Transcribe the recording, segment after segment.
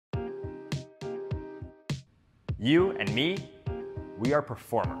You and me, we are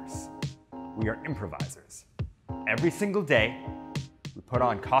performers. We are improvisers. Every single day, we put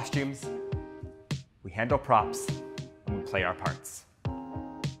on costumes, we handle props, and we play our parts.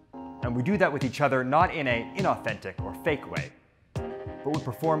 And we do that with each other not in an inauthentic or fake way, but we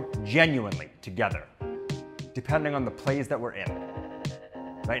perform genuinely together, depending on the plays that we're in.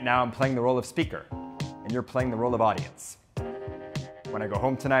 Right now, I'm playing the role of speaker, and you're playing the role of audience. When I go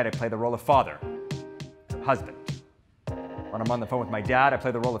home tonight, I play the role of father, husband. When I'm on the phone with my dad, I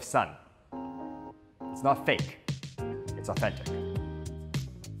play the role of son. It's not fake, it's authentic.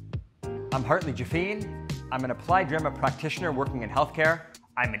 I'm Hartley Jafine. I'm an applied drama practitioner working in healthcare.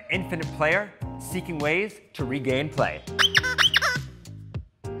 I'm an infinite player seeking ways to regain play.